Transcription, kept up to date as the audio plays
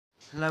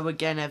Hello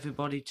again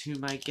everybody to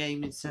my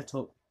gaming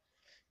setup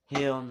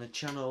here on the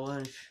channel.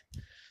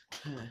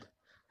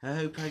 I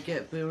hope I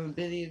get 1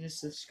 billion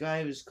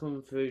subscribers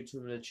coming through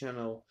to the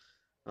channel.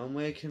 I'm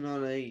working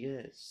on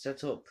a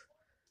setup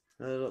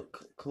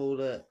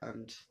cooler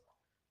and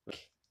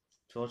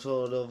what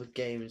all the other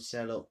gaming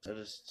setups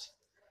are just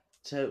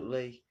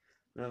totally,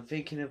 and I'm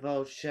thinking of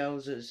all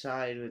shelves at the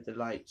side with the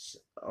lights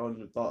on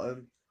the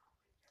bottom,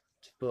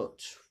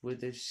 but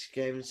with this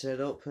gaming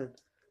setup,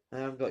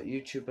 and I've got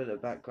YouTube in the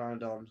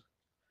background on.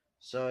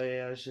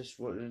 Sorry, I was just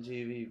watching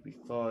TV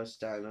before I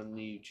started on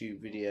the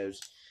YouTube videos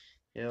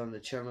here on the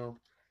channel.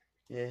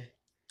 Yeah,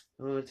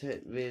 I won't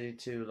take really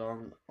too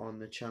long on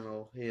the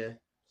channel here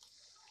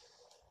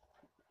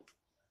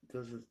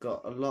because we've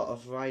got a lot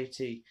of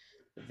variety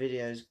of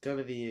videos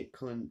gonna be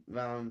coming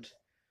round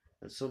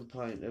at some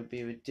point. There'll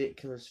be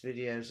ridiculous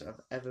videos I've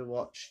ever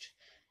watched,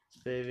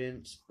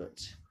 experienced,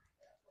 but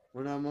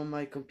when I'm on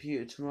my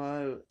computer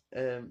tomorrow,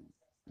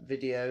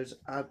 videos,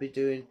 I'll be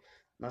doing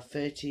my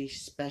 30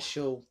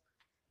 special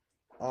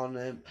on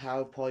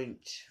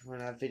PowerPoint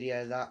when I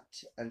video that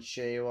and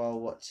show you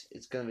all what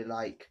it's going to be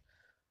like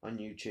on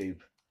YouTube.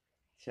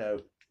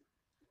 So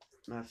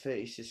my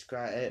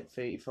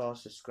 34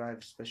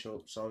 subscriber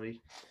special,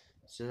 sorry.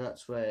 So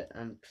that's where,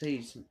 and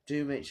please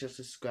do make sure to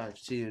subscribe.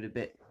 See you in a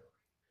bit.